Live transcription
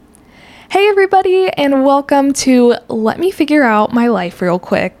Hey everybody, and welcome to Let Me Figure Out My Life Real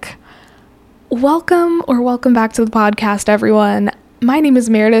Quick. Welcome back to the podcast, everyone. My name is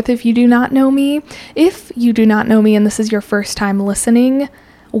Meredith if you do not know me. If you do not know me and this is your first time listening,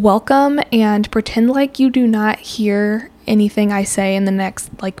 welcome, and pretend like you do not hear anything I say in the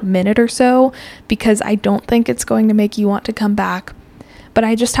next minute or so, because I don't think it's going to make you want to come back. But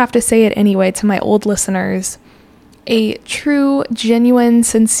I just have to say it anyway to my old listeners. A true, genuine,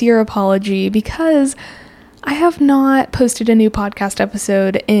 sincere apology, because I have not posted a new podcast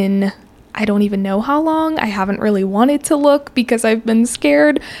episode in I don't even know how long. I haven't really wanted to look because I've been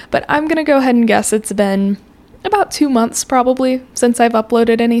scared, but I'm gonna go ahead and guess it's been about 2 months probably since I've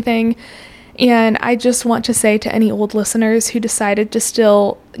uploaded anything. And I just want to say to any old listeners who decided to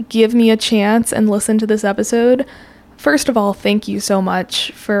still give me a chance and listen to this episode, first of all, thank you so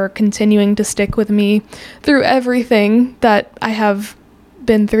much for continuing to stick with me through everything that I have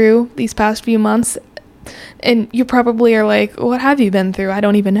been through these past few months. And you probably are like, what have you been through? I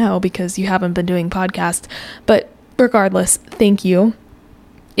don't even know because you haven't been doing podcasts. But regardless, thank you.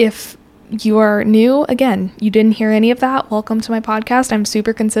 If you are new, again, you didn't hear any of that, welcome to my podcast. I'm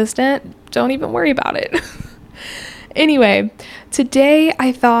super consistent. Don't even worry about it. Anyway, today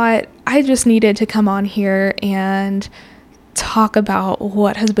I thought I just needed to come on here and talk about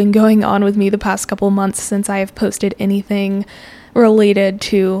what has been going on with me the past couple months since I have posted anything related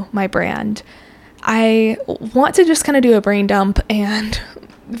to my brand. I want to just kind of do a brain dump and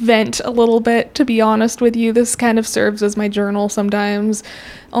vent a little bit, to be honest with you. This kind of serves as my journal sometimes,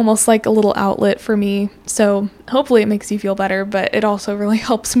 almost like a little outlet for me. So hopefully it makes you feel better, but it also really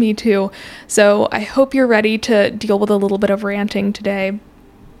helps me too. So I hope you're ready to deal with a little bit of ranting today.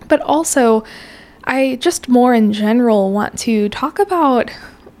 But also, I just more in general want to talk about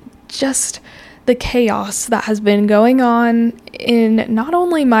just the chaos that has been going on in not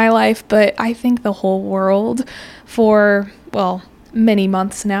only my life, but I think the whole world for, many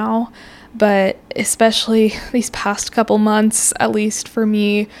months now, but especially these past couple months, at least for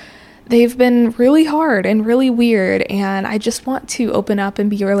me, they've been really hard and really weird, and I just want to open up and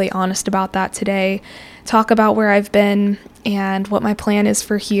be really honest about that today, talk about where I've been and what my plan is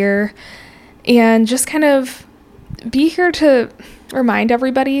for here, and just kind of be here to remind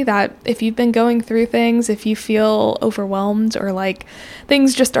everybody that if you've been going through things, if you feel overwhelmed or like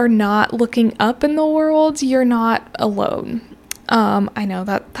things just are not looking up in the world, you're not alone. I know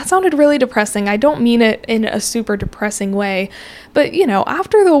that sounded really depressing. I don't mean it in a super depressing way, but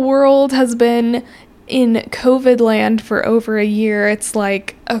after the world has been in COVID land for over a year, it's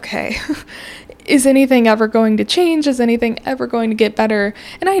like, okay, is anything ever going to change? Is anything ever going to get better?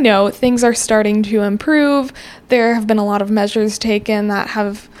 And I know things are starting to improve. There have been a lot of measures taken that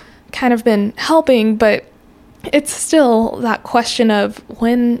have kind of been helping, but it's still that question of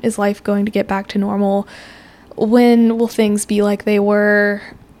when is life going to get back to normal? When will things be like they were?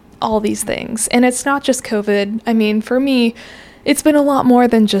 All these things. And it's not just COVID. I mean, for me, it's been a lot more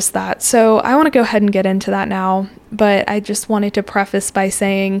than just that. So I want to go ahead and get into that now. But I just wanted to preface by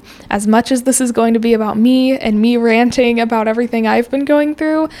saying, as much as this is going to be about me and me ranting about everything I've been going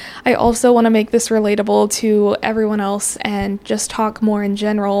through, I also want to make this relatable to everyone else and just talk more in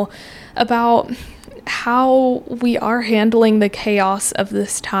general about how we are handling the chaos of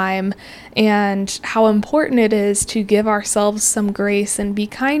this time and how important it is to give ourselves some grace and be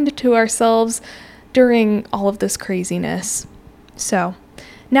kind to ourselves during all of this craziness. So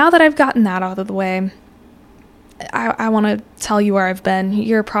now that I've gotten that out of the way, I want to tell you where I've been.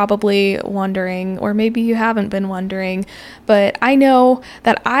 You're probably wondering, or maybe you haven't been wondering, but I know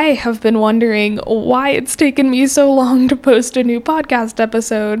that I have been wondering why it's taken me so long to post a new podcast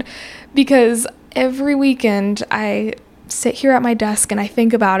episode, because every weekend I sit here at my desk and I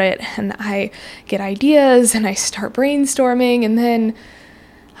think about it and I get ideas and I start brainstorming, and then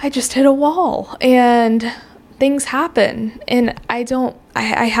I just hit a wall and things happen and I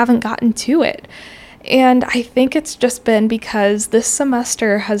haven't gotten to it. And I think it's just been because this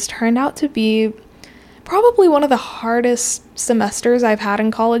semester has turned out to be probably one of the hardest semesters I've had in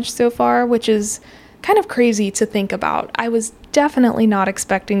college so far, which is kind of crazy to think about. I was definitely not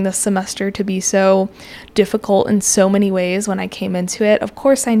expecting this semester to be so difficult in so many ways when I came into it. Of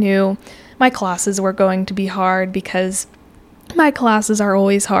course, I knew my classes were going to be hard because my classes are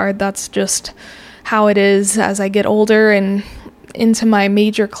always hard. That's just how it is as I get older and into my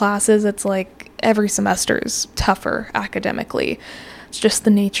major classes. It's like every semester is tougher academically. It's just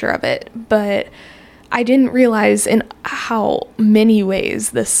the nature of it. But I didn't realize in how many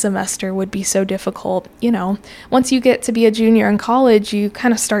ways this semester would be so difficult. Once you get to be a junior in college, you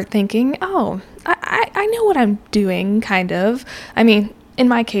kind of start thinking, oh, I know what I'm doing, kind of. I mean, in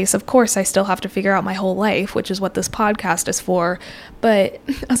my case, of course, I still have to figure out my whole life, which is what this podcast is for. But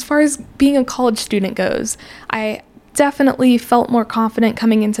as far as being a college student goes, I definitely felt more confident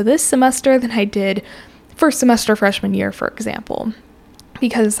coming into this semester than I did first semester freshman year, for example,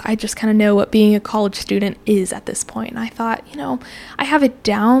 because I just kind of know what being a college student is at this point. And I thought, I have it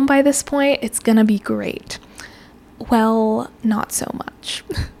down by this point. It's going to be great. Well, not so much.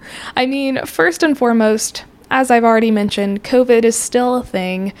 I mean, first and foremost, as I've already mentioned, COVID is still a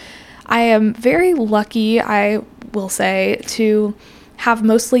thing. I am very lucky, I will say, to have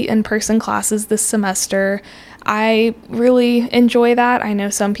mostly in-person classes this semester. I really enjoy that. I know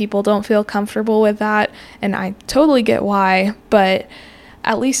some people don't feel comfortable with that, and I totally get why, but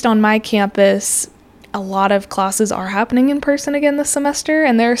at least on my campus, a lot of classes are happening in person again this semester,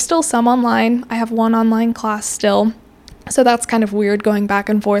 and there are still some online. I have one online class still, so that's kind of weird going back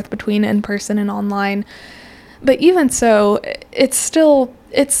and forth between in-person and online. But even so,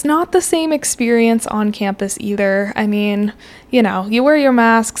 it's not the same experience on campus either. I mean, you wear your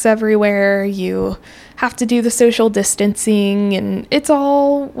masks everywhere, you have to do the social distancing, and it's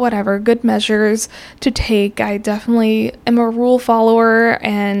all whatever, good measures to take. I definitely am a rule follower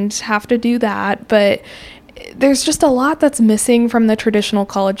and have to do that, but there's just a lot that's missing from the traditional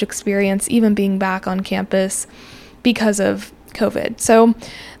college experience, even being back on campus because of COVID. So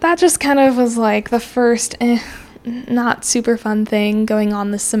that just kind of was like the first not super fun thing going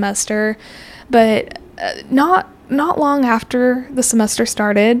on this semester. But not long after the semester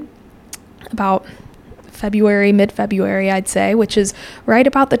started, about mid-February, I'd say, which is right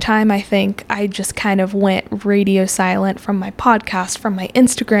about the time I think I just kind of went radio silent from my podcast, from my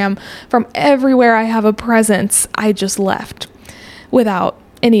Instagram, from everywhere I have a presence. I just left without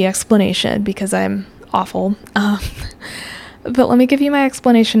any explanation because I'm awful. But let me give you my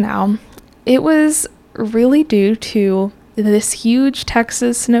explanation now. It was really due to this huge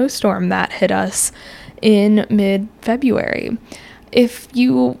Texas snowstorm that hit us in mid-February. If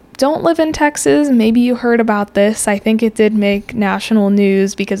you don't live in Texas, maybe you heard about this. I think it did make national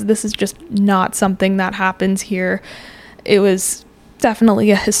news because this is just not something that happens here. It was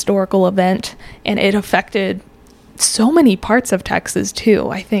definitely a historical event, and it affected so many parts of Texas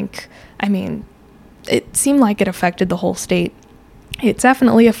too. It seemed like it affected the whole state. It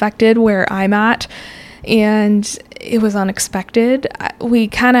definitely affected where I'm at, and it was unexpected. We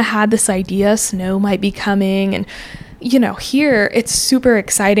kind of had this idea snow might be coming, and here it's super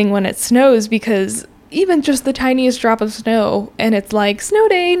exciting when it snows because even just the tiniest drop of snow and it's like snow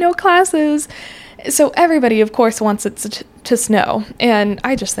day, no classes. So everybody, of course, wants it to snow. And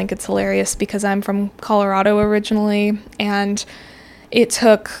I just think it's hilarious because I'm from Colorado originally, and it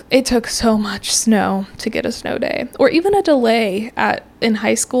took so much snow to get a snow day, or even a delay in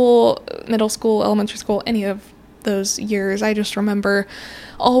high school, middle school, elementary school, any of those years. I just remember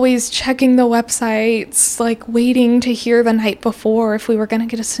always checking the websites, like waiting to hear the night before if we were going to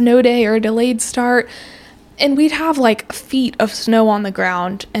get a snow day or a delayed start. And we'd have like feet of snow on the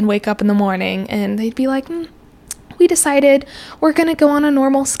ground and wake up in the morning and they'd be like, we decided we're going to go on a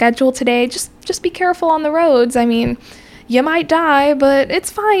normal schedule today. Just be careful on the roads. I mean, you might die, but it's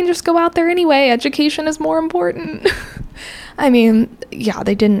fine. Just go out there anyway. Education is more important. I mean, yeah,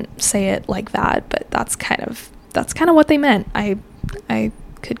 they didn't say it like that, but that's kind of what they meant. I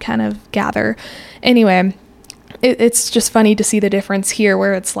could kind of gather. Anyway, it's just funny to see the difference here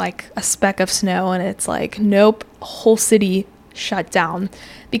where it's like a speck of snow and it's like, nope, whole city shut down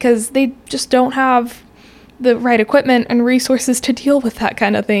because they just don't have the right equipment and resources to deal with that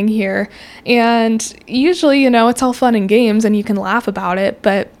kind of thing here. And usually, it's all fun and games and you can laugh about it,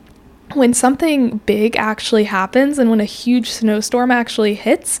 but when something big actually happens and when a huge snowstorm actually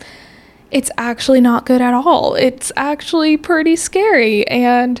hits, it's actually not good at all. It's actually pretty scary,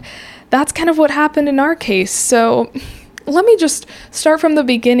 and that's kind of what happened in our case. So let me just start from the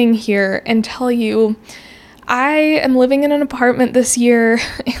beginning here and tell you, I am living in an apartment this year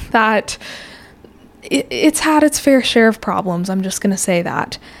that it's had its fair share of problems. I'm just going to say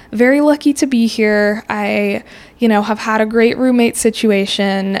that. Very lucky to be here. I, have had a great roommate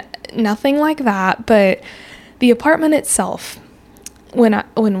situation, nothing like that, but the apartment itself,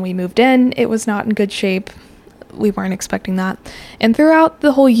 when we moved in, it was not in good shape. We weren't expecting that. And throughout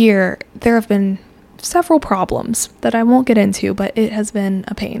the whole year, there have been several problems that I won't get into, but it has been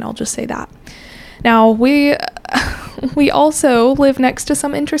a pain. I'll just say that. Now, we also live next to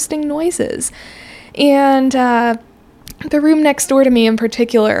some interesting noises. And the room next door to me in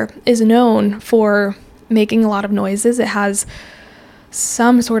particular is known for making a lot of noises. It has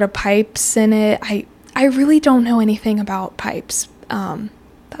some sort of pipes in it. I really don't know anything about pipes.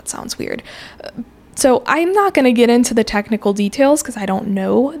 That sounds weird. So I'm not going to get into the technical details because I don't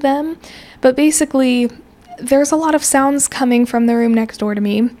know them, but basically there's a lot of sounds coming from the room next door to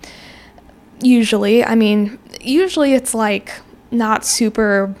me. Usually it's like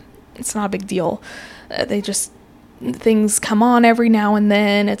it's not a big deal. Things come on every now and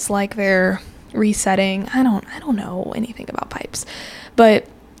then. It's like they're resetting. I don't know anything about pipes, but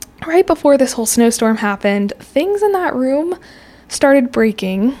right before this whole snowstorm happened, things in that room started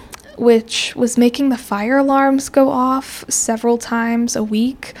breaking, which was making the fire alarms go off several times a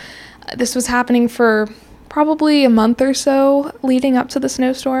week. This was happening for probably a month or so leading up to the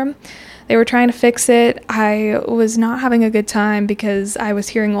snowstorm. They were trying to fix it. I was not having a good time because I was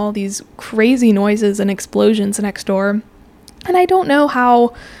hearing all these crazy noises and explosions next door. And I don't know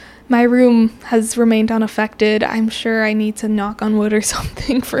how my room has remained unaffected. I'm sure I need to knock on wood or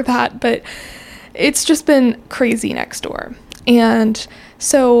something for that, but it's just been crazy next door. And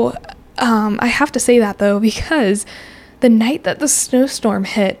so I have to say that though, because the night that the snowstorm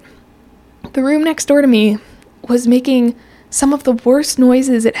hit, the room next door to me was making some of the worst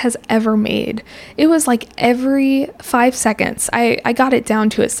noises it has ever made. It was like every 5 seconds. I got it down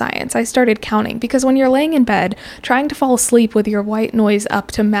to a science. I started counting because when you're laying in bed trying to fall asleep with your white noise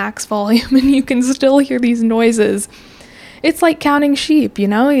up to max volume and you can still hear these noises, it's like counting sheep, you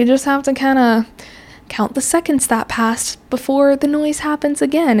know? You just have to kind of count the seconds that passed before the noise happens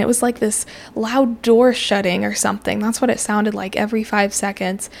again. It was like this loud door shutting or something. That's what it sounded like every 5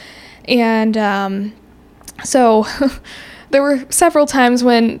 seconds. And so there were several times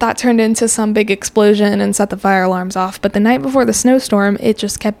when that turned into some big explosion and set the fire alarms off. But the night before the snowstorm, it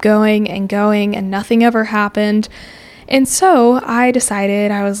just kept going and nothing ever happened. And so I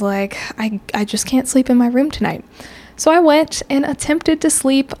decided, I was like, I just can't sleep in my room tonight. So I went and attempted to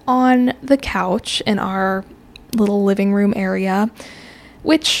sleep on the couch in our little living room area,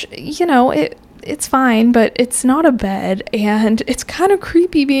 which, you know, it's fine, but it's not a bed, and it's kind of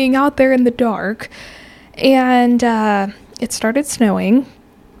creepy being out there in the dark. And it started snowing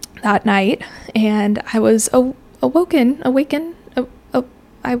that night, and I was awakened.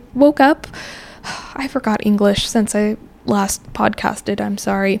 I woke up. I forgot English since I last podcasted. I'm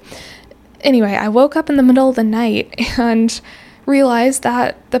sorry. Anyway, I woke up in the middle of the night and realized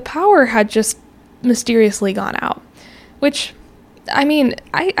that the power had just mysteriously gone out, which, I mean,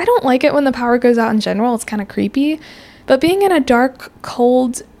 I don't like it when the power goes out in general. It's kind of creepy, but being in a dark,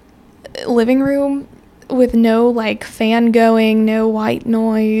 cold living room with no like fan going, no white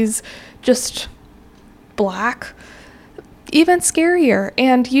noise, just black, even scarier.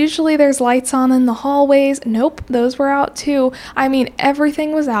 And usually there's lights on in the hallways. Nope, those were out too. I mean,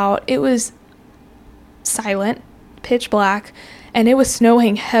 everything was out. It was silent, pitch black, and it was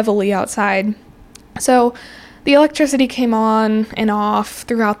snowing heavily outside. So the electricity came on and off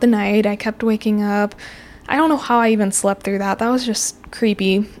throughout the night. I kept waking up. I don't know how I even slept through that. That was just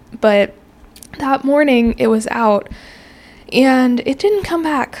creepy. But that morning it was out, and it didn't come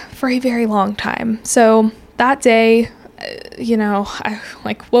back for a very long time. So that day, you know, I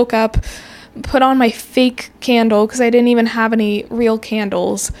like woke up, put on my fake candle because I didn't even have any real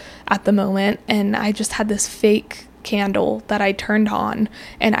candles at the moment, and I just had this fake candle that I turned on,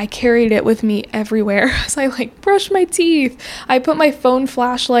 and I carried it with me everywhere as I like brushed my teeth. I put my phone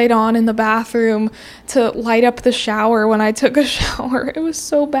flashlight on in the bathroom to light up the shower when I took a shower. It was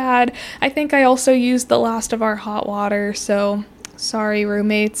so bad. I think I also used the last of our hot water, so sorry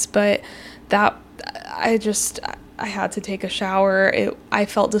roommates, but that I had to take a shower. I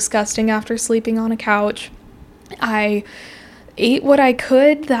felt disgusting after sleeping on a couch. I ate what I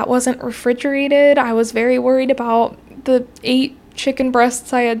could that wasn't refrigerated. I was very worried about the 8 chicken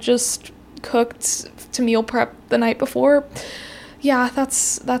breasts I had just cooked to meal prep the night before. Yeah,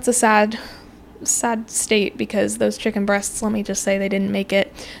 that's a sad state, because those chicken breasts, let me just say, they didn't make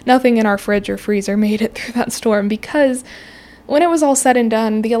it. Nothing in our fridge or freezer made it through that storm, because when it was all said and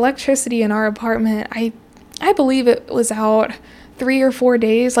done, the electricity in our apartment, I believe it was out 3 or 4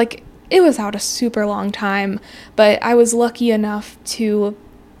 days. Like, it was out a super long time, but I was lucky enough to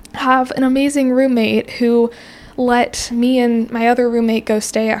have an amazing roommate who let me and my other roommate go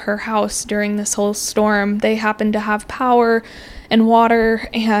stay at her house during this whole storm. They happened to have power and water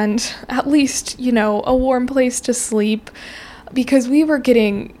and at least, you know, a warm place to sleep, because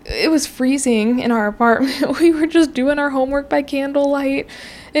it was freezing in our apartment. We were just doing our homework by candlelight,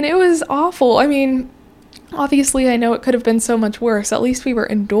 and it was awful. I mean, obviously, I know it could have been so much worse. At least we were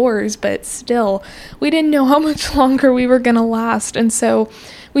indoors, but still, we didn't know how much longer we were going to last. And so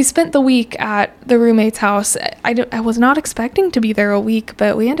we spent the week at the roommate's house. I was not expecting to be there a week,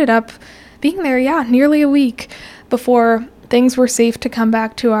 but we ended up being there, nearly a week before things were safe to come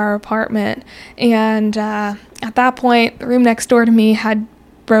back to our apartment. And at that point, the room next door to me had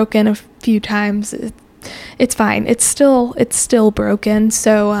broken a few times. It's fine. It's still broken.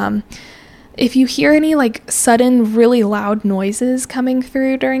 So if you hear any like sudden really loud noises coming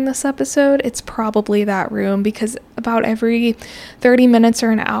through during this episode, it's probably that room, because about every 30 minutes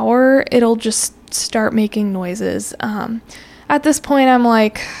or an hour, it'll just start making noises. At this point, I'm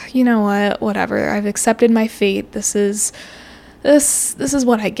like, you know what, whatever. I've accepted my fate. This is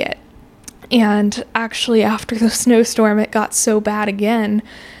what I get. And actually, after the snowstorm, it got so bad again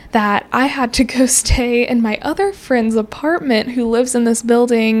that I had to go stay in my other friend's apartment who lives in this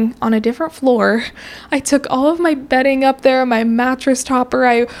building on a different floor. I took all of my bedding up there, my mattress topper.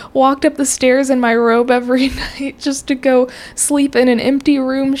 I walked up the stairs in my robe every night just to go sleep in an empty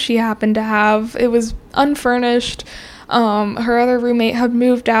room she happened to have. It was unfurnished. Her other roommate had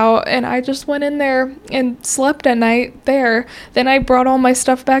moved out, and I just went in there and slept at night there. Then I brought all my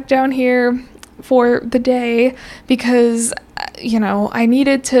stuff back down here for the day because, you know, I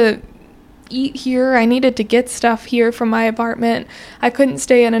needed to eat here. I needed to get stuff here from my apartment. I couldn't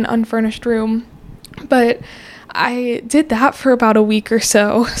stay in an unfurnished room, but I did that for about a week or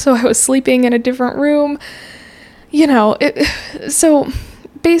so. So I was sleeping in a different room, you know, so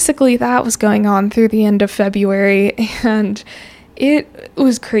basically that was going on through the end of February, and it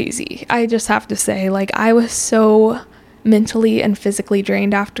was crazy. I just have to say, like, I was so mentally and physically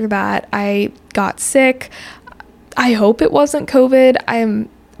drained after that. I got sick. I hope it wasn't COVID. I'm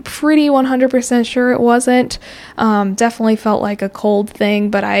pretty 100% sure it wasn't. Definitely felt like a cold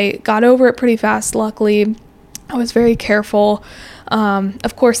thing, but I got over it pretty fast, luckily. I was very careful.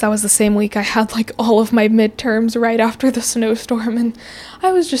 Of course, that was the same week I had like all of my midterms right after the snowstorm, and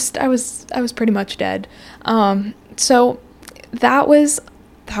I was pretty much dead. So that was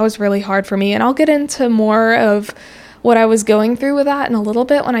really hard for me, and I'll get into more of what I was going through with that in a little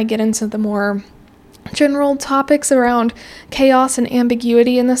bit when I get into the more general topics around chaos and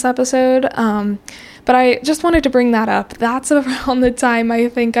ambiguity in this episode. But I just wanted to bring that up. That's around the time I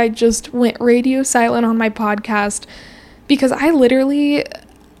think I just went radio silent on my podcast, because I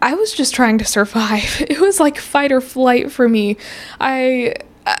was just trying to survive. It was like fight or flight for me.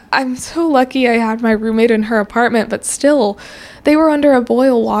 I'm so lucky I had my roommate in her apartment, but still, they were under a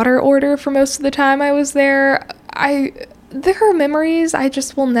boil water order for most of the time I was there. There are memories I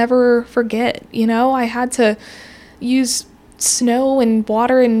just will never forget, you know? I had to use snow and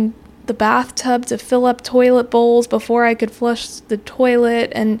water in the bathtub to fill up toilet bowls before I could flush the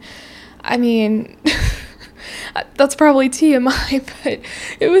toilet, and I mean, that's probably TMI, but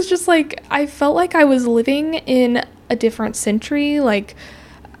it was just like, I felt like I was living in a different century. Like,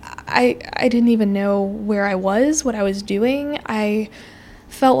 I didn't even know where I was, what I was doing. I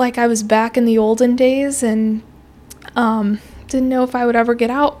felt like I was back in the olden days, and didn't know if I would ever get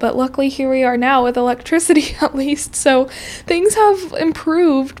out, but luckily here we are now with electricity at least, so things have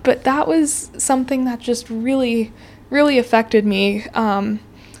improved. But that was something that just really, really affected me,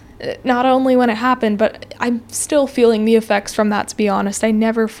 not only when it happened, but I'm still feeling the effects from that, to be honest. I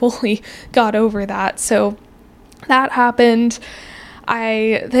never fully got over that. So that happened.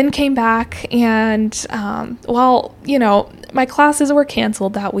 I then came back, and you know, my classes were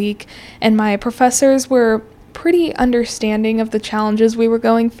canceled that week, and my professors were pretty understanding of the challenges we were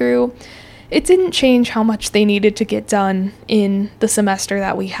going through. It didn't change how much they needed to get done in the semester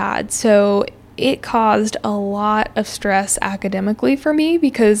that we had. So it caused a lot of stress academically for me,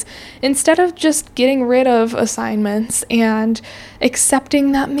 because instead of just getting rid of assignments and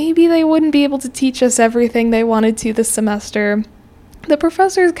accepting that maybe they wouldn't be able to teach us everything they wanted to this semester, the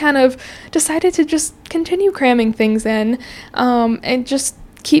professors kind of decided to just continue cramming things in, and just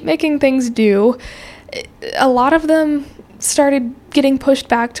keep making things due. A lot of them started getting pushed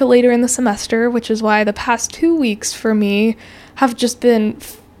back to later in the semester, which is why the past 2 weeks for me have just been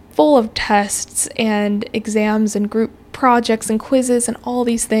full of tests and exams and group projects and quizzes and all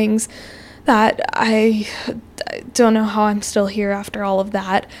these things that I don't know how I'm still here after all of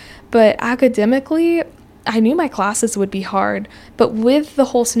that. But academically, I knew my classes would be hard, but with the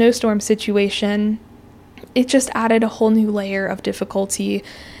whole snowstorm situation, it just added a whole new layer of difficulty,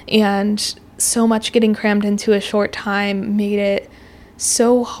 and so much getting crammed into a short time made it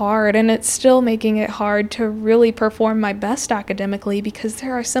so hard, and it's still making it hard to really perform my best academically, because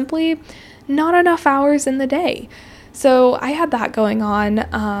there are simply not enough hours in the day. So I had that going on.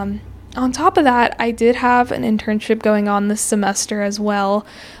 On top of that, I did have an internship going on this semester as well,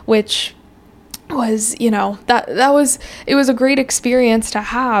 which was, you know, it was a great experience to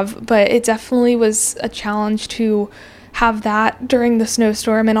have, but it definitely was a challenge to have that during the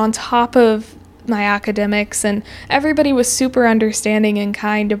snowstorm. And on top of my academics, and everybody was super understanding and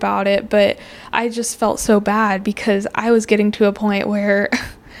kind about it, but I just felt so bad because I was getting to a point where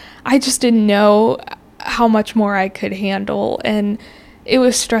I just didn't know how much more I could handle, and it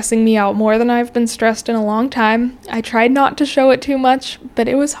was stressing me out more than I've been stressed in a long time. I tried not to show it too much, but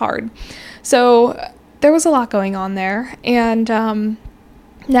it was hard. So there was a lot going on there, and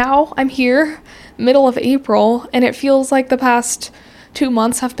now I'm here, middle of April, and it feels like the past 2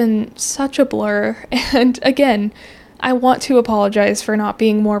 months have been such a blur. And again, I want to apologize for not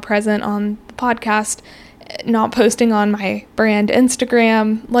being more present on the podcast, not posting on my brand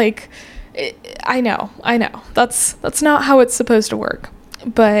Instagram. Like, I know, that's not how it's supposed to work.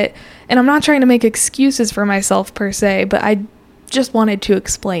 But, and I'm not trying to make excuses for myself per se, but I just wanted to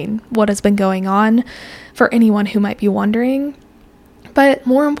explain what has been going on for anyone who might be wondering. But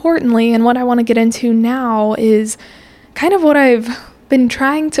more importantly, and what I want to get into now, is kind of what I've been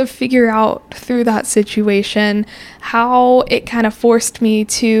trying to figure out through that situation, how it kind of forced me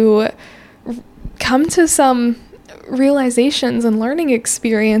to come to some realizations and learning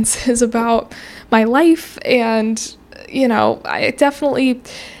experiences about my life. And, you know, I definitely,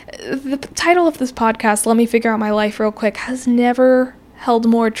 the title of this podcast, Let Me Figure Out My Life Real Quick, has never held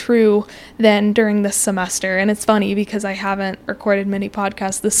more true than during this semester. And it's funny because I haven't recorded many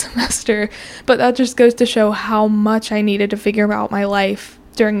podcasts this semester, but that just goes to show how much I needed to figure out my life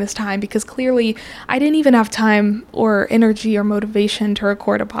during this time, because clearly I didn't even have time or energy or motivation to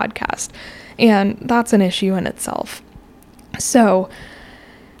record a podcast. And that's an issue in itself. So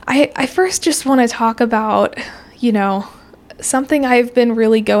I first just want to talk about, you know, something I've been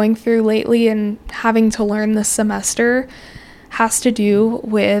really going through lately and having to learn this semester has to do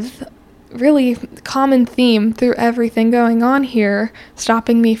with really common theme through everything going on here,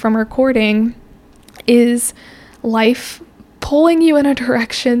 stopping me from recording, is life pulling you in a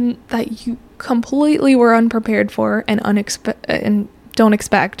direction that you completely were unprepared for and don't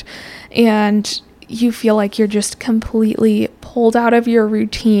expect. And you feel like you're just completely pulled out of your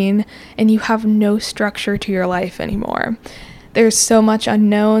routine and you have no structure to your life anymore. There's so much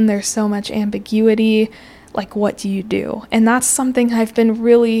unknown, there's so much ambiguity. Like, what do you do? And that's something I've been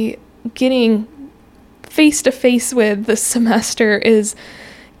really getting face to face with this semester, is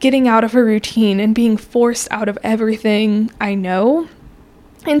getting out of a routine and being forced out of everything I know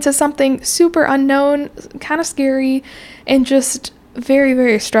into something super unknown, kind of scary, and just very,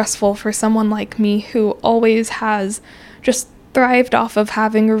 very stressful for someone like me who always has just thrived off of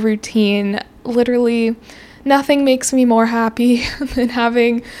having a routine. Literally, nothing makes me more happy than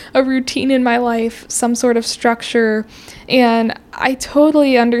having a routine in my life, some sort of structure. And I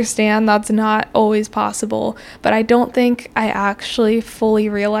totally understand that's not always possible, but I don't think I actually fully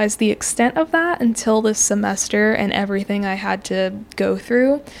realized the extent of that until this semester and everything I had to go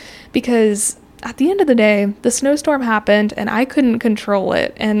through. Because at the end of the day, the snowstorm happened and I couldn't control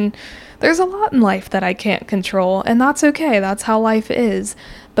it. And there's a lot in life that I can't control, and that's okay. That's how life is.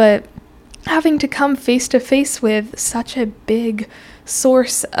 But having to come face to face with such a big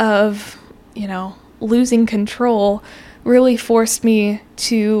source of, you know, losing control really forced me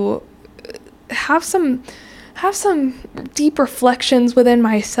to have some deep reflections within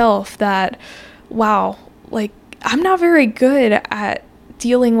myself that, wow, like, I'm not very good at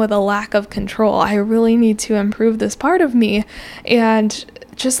dealing with a lack of control. I really need to improve this part of me and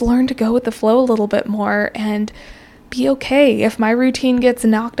just learn to go with the flow a little bit more and be okay if my routine gets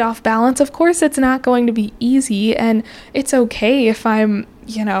knocked off balance. Of course, it's not going to be easy, and it's okay if I'm,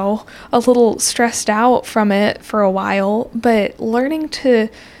 you know, a little stressed out from it for a while, but learning to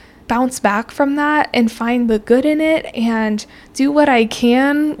bounce back from that and find the good in it and do what I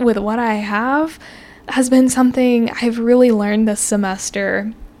can with what I have has been something I've really learned this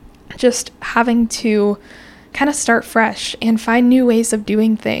semester. Just having to kind of start fresh and find new ways of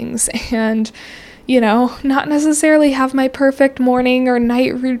doing things, and, you know, not necessarily have my perfect morning or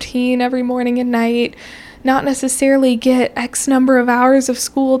night routine every morning and night, not necessarily get X number of hours of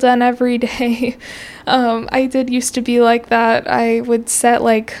school done every day. I did used to be like that. I would set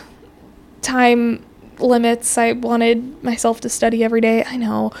like time limits. I wanted myself to study every day. I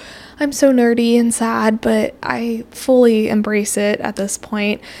know I'm so nerdy and sad, but I fully embrace it at this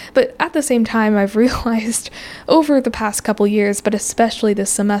point. But at the same time, I've realized over the past couple years, but especially this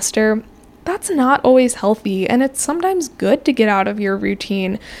semester, that's not always healthy, and it's sometimes good to get out of your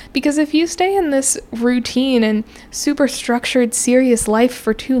routine, because if you stay in this routine and super structured, serious life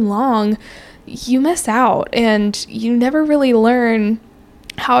for too long, you miss out and you never really learn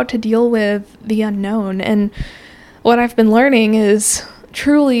how to deal with the unknown. And what I've been learning is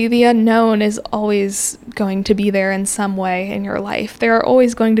truly the unknown is always going to be there in some way in your life. There are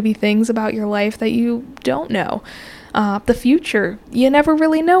always going to be things about your life that you don't know. The future, you never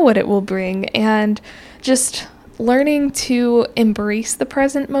really know what it will bring. And just learning to embrace the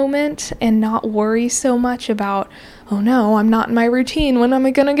present moment and not worry so much about, oh no, I'm not in my routine. When am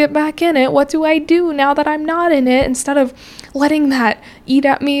I going to get back in it? What do I do now that I'm not in it? Instead of letting that eat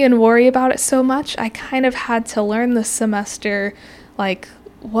at me and worry about it so much, I kind of had to learn this semester, like,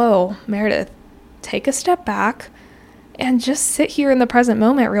 whoa, Meredith, take a step back and just sit here in the present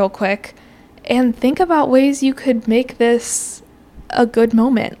moment real quick and think about ways you could make this a good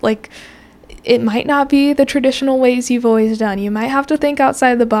moment. Like, it might not be the traditional ways you've always done. You might have to think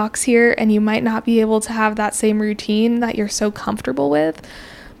outside the box here, and you might not be able to have that same routine that you're so comfortable with.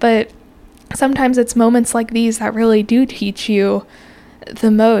 But sometimes it's moments like these that really do teach you the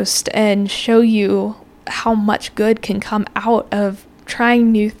most and show you how much good can come out of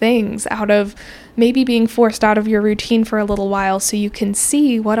trying new things, out of maybe being forced out of your routine for a little while so you can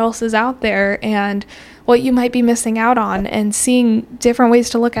see what else is out there and what you might be missing out on, and seeing different ways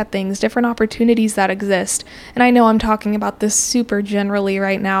to look at things, different opportunities that exist. And I know I'm talking about this super generally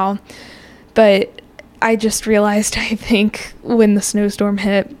right now, but I just realized, I think, when the snowstorm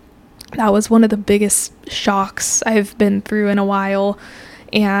hit, that was one of the biggest shocks I've been through in a while.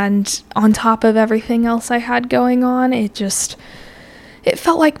 And on top of everything else I had going on, it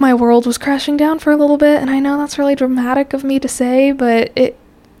felt like my world was crashing down for a little bit. And I know that's really dramatic of me to say, but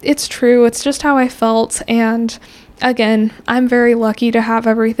it's true. It's just how I felt. And again, I'm very lucky to have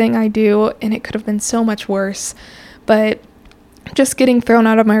everything I do, and it could have been so much worse. But just getting thrown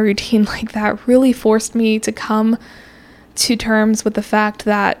out of my routine like that really forced me to come to terms with the fact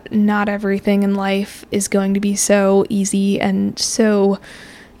that not everything in life is going to be so easy and so,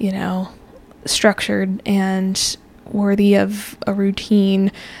 structured and worthy of a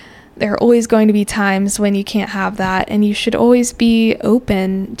routine. There are always going to be times when you can't have that, and you should always be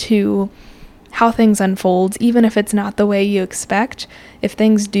open to how things unfold, even if it's not the way you expect. If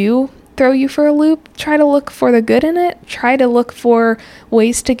things do throw you for a loop, try to look for the good in it. Try to look for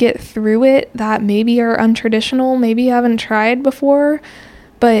ways to get through it that maybe are untraditional, maybe you haven't tried before,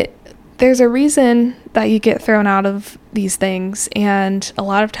 but there's a reason that you get thrown out of these things. And a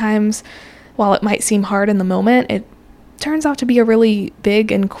lot of times, while it might seem hard in the moment, it turns out to be a really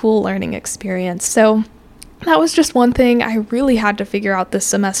big and cool learning experience. So that was just one thing I really had to figure out this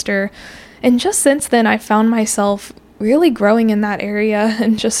semester. And just since then, I found myself really growing in that area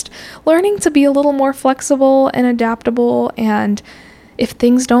and just learning to be a little more flexible and adaptable. And if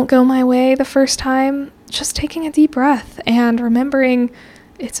things don't go my way the first time, just taking a deep breath and remembering,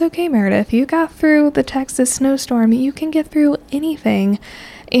 it's okay, Meredith, you got through the Texas snowstorm. You can get through anything.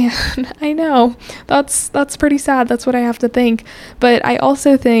 And I know that's pretty sad. That's what I have to think. But I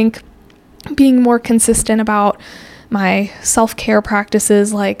also think being more consistent about my self-care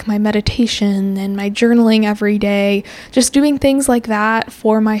practices, like my meditation and my journaling every day, just doing things like that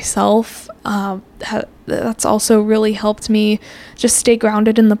for myself, that's also really helped me just stay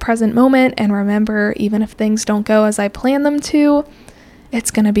grounded in the present moment and remember, even if things don't go as I plan them to,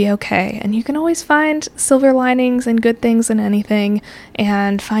 it's going to be okay. And you can always find silver linings and good things in anything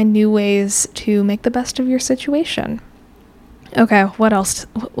and find new ways to make the best of your situation. Okay, what else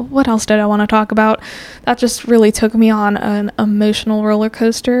did I want to talk about? That just really took me on an emotional roller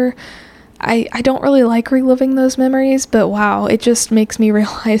coaster. I don't really like reliving those memories, but wow, it just makes me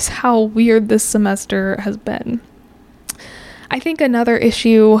realize how weird this semester has been. I think another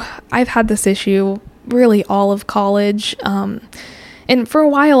issue, I've had this issue really all of college, and for a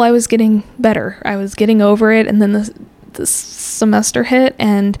while I was getting better. I was getting over it, and then the semester hit,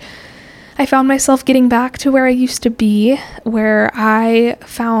 and I found myself getting back to where I used to be, where I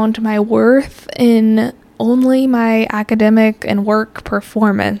found my worth in only my academic and work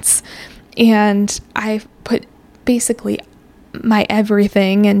performance. And I put basically my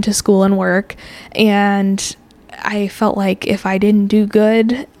everything into school and work, and I felt like if I didn't do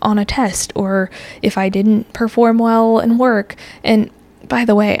good on a test or if I didn't perform well in work, and by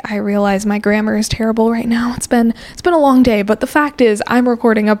the way, I realize my grammar is terrible right now. It's been a long day, but the fact is I'm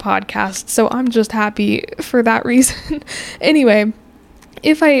recording a podcast, so I'm just happy for that reason. Anyway,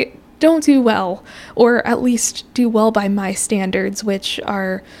 if I don't do well, or at least do well by my standards, which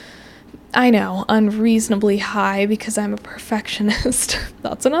are, I know, unreasonably high because I'm a perfectionist.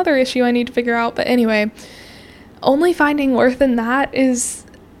 That's another issue I need to figure out. But anyway, only finding worth in that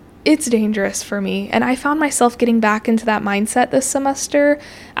it's dangerous for me. And I found myself getting back into that mindset this semester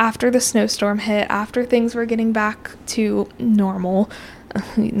after the snowstorm hit, after things were getting back to normal.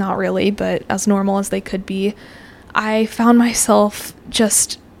 Not really, but as normal as they could be. I found myself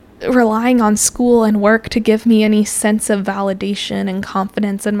just relying on school and work to give me any sense of validation and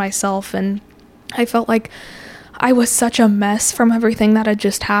confidence in myself. And I felt like I was such a mess from everything that had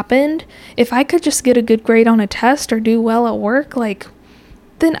just happened. If I could just get a good grade on a test or do well at work, like,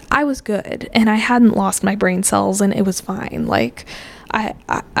 then I was good and I hadn't lost my brain cells and it was fine. Like,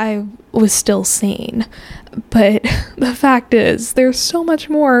 I was still sane. But the fact is, there's so much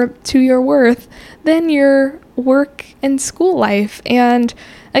more to your worth than your work and school life. And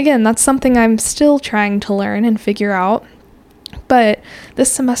again, that's something I'm still trying to learn and figure out. But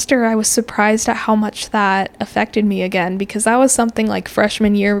this semester, I was surprised at how much that affected me again, because that was something like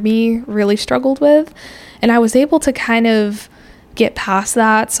freshman year me really struggled with. And I was able to kind of get past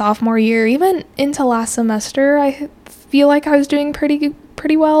that sophomore year, even into last semester. I feel like I was doing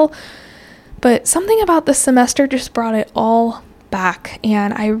pretty well. But something about this semester just brought it all back.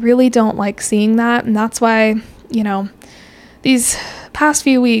 And I really don't like seeing that. And that's why, these past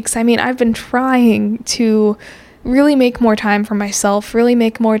few weeks, I've been trying to really make more time for myself, really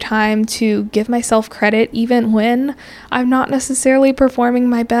make more time to give myself credit, even when I'm not necessarily performing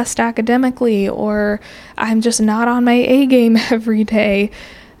my best academically, or I'm just not on my A game every day.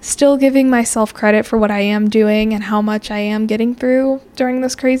 Still giving myself credit for what I am doing and how much I am getting through during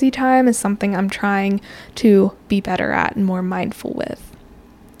this crazy time is something I'm trying to be better at and more mindful with.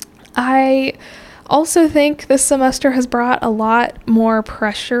 I also think this semester has brought a lot more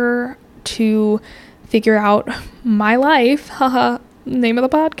pressure to figure out my life, haha, name of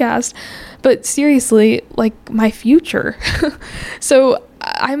the podcast, but seriously, like, my future. So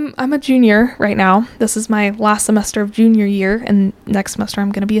I'm a junior right now. This is my last semester of junior year, and next semester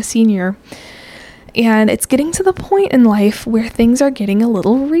I'm going to be a senior. And it's getting to the point in life where things are getting a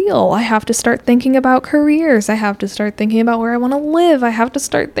little real. I have to start thinking about careers. I have to start thinking about where I want to live. I have to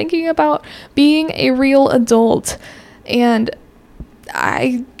start thinking about being a real adult. And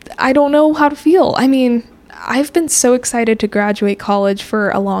I don't know how to feel. I've been so excited to graduate college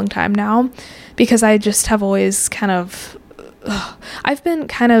for a long time now, because I just have always I've been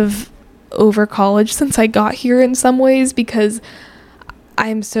kind of over college since I got here in some ways, because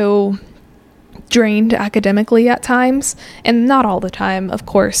I'm so drained academically at times, and not all the time, of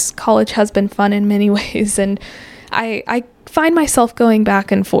course. College has been fun in many ways, and I find myself going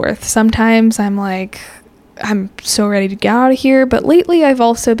back and forth. Sometimes I'm like, I'm so ready to get out of here, but lately I've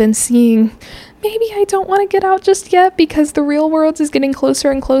also been seeing maybe I don't want to get out just yet, because the real world is getting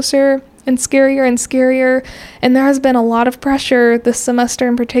closer and closer and scarier, and there has been a lot of pressure this semester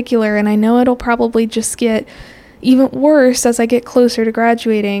in particular, and I know it'll probably just get even worse as I get closer to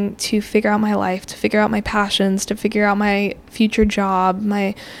graduating, to figure out my life, to figure out my passions, to figure out my future job,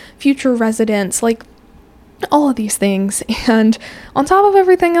 my future residence, like all of these things. And on top of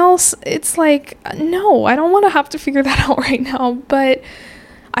everything else, it's like, no, I don't want to have to figure that out right now. But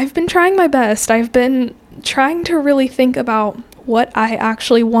I've been trying my best. I've been trying to really think about what I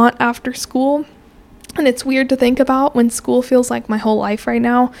actually want after school. And it's weird to think about when school feels like my whole life right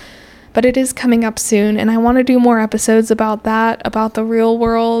now, but it is coming up soon. And I want to do more episodes about that, about the real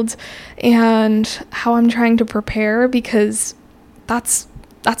world and how I'm trying to prepare, because that's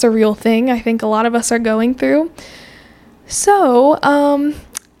a real thing I think a lot of us are going through. So,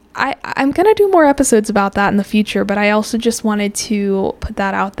 I'm going to do more episodes about that in the future, but I also just wanted to put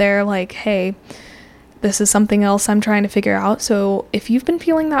that out there, like, hey, this is something else I'm trying to figure out. So if you've been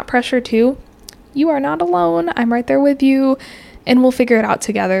feeling that pressure too, you are not alone. I'm right there with you, and we'll figure it out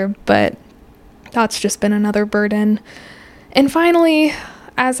together. But that's just been another burden. And finally,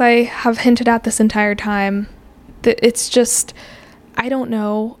 as I have hinted at this entire time, it's just, I don't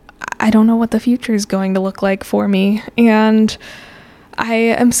know what the future is going to look like for me. And I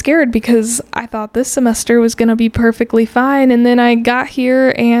am scared, because I thought this semester was going to be perfectly fine. And then I got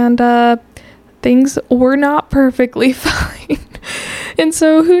here and things were not perfectly fine. And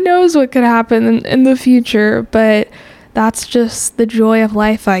so who knows what could happen in the future. But that's just the joy of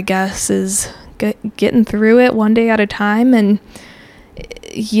life, I guess, is getting through it one day at a time. And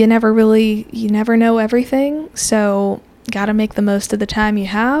you never know everything. So got to make the most of the time you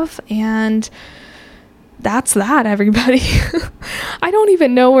have. And that's that, everybody. I don't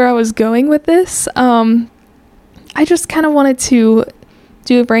even know where I was going with this. I just kind of wanted to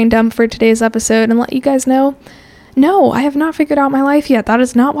do a brain dump for today's episode and let you guys know, no, I have not figured out my life yet. That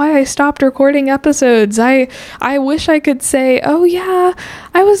is not why I stopped recording episodes. I wish I could say, oh yeah,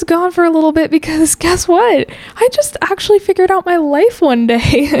 I was gone for a little bit, because guess what? I just actually figured out my life one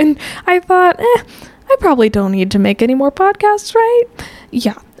day, and I thought, I probably don't need to make any more podcasts, right?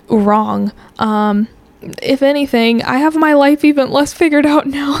 Yeah, wrong. if anything, I have my life even less figured out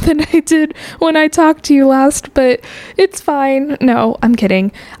now than I did when I talked to you last, but it's fine. No, I'm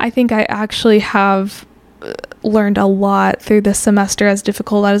kidding. I think I actually have learned a lot through this semester, as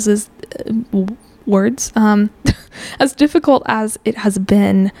difficult as as difficult as it has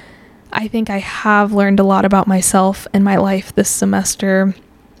been. I think I have learned a lot about myself and my life this semester,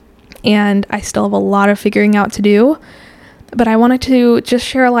 and I still have a lot of figuring out to do. But I wanted to just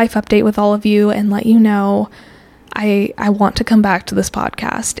share a life update with all of you and let you know I want to come back to this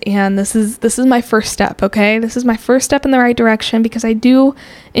podcast. And this is my first step, okay? This is my first step in the right direction because I do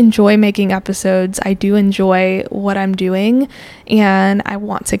enjoy making episodes. I do enjoy what I'm doing, and I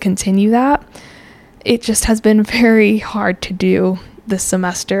want to continue that. It just has been very hard to do this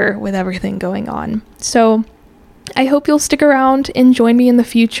semester with everything going on. So I hope you'll stick around and join me in the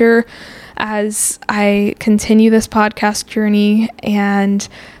future as I continue this podcast journey, and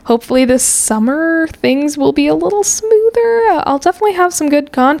hopefully this summer things will be a little smoother. I'll definitely have some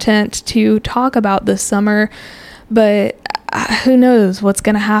good content to talk about this summer, but who knows what's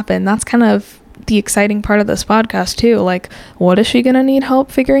going to happen. That's kind of the exciting part of this podcast too. Like, what is she going to need help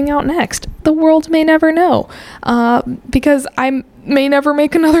figuring out next? The world may never know, because I may never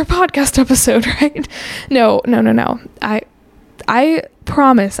make another podcast episode, right? No. I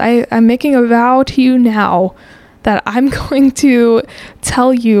promise, I'm making a vow to you now that I'm going to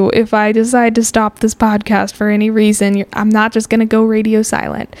tell you if I decide to stop this podcast for any reason. I'm not just going to go radio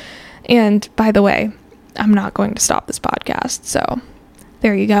silent. And by the way, I'm not going to stop this podcast. So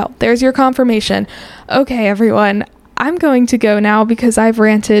there you go. There's your confirmation. Okay, everyone, I'm going to go now because I've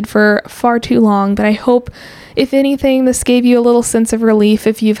ranted for far too long, but I hope, if anything, this gave you a little sense of relief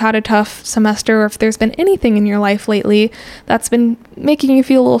if you've had a tough semester, or if there's been anything in your life lately that's been making you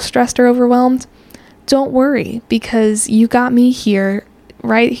feel a little stressed or overwhelmed. Don't worry, because you got me here,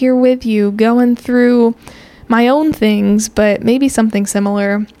 right here with you, going through my own things, but maybe something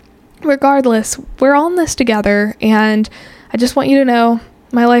similar. Regardless, we're all in this together, and I just want you to know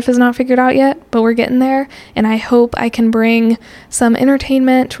my life is not figured out yet, but we're getting there, and I hope I can bring some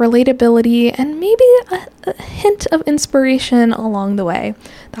entertainment, relatability, and maybe a hint of inspiration along the way.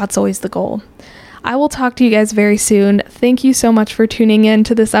 That's always the goal. I will talk to you guys very soon. Thank you so much for tuning in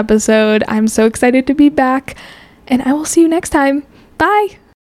to this episode. I'm so excited to be back, and I will see you next time. Bye!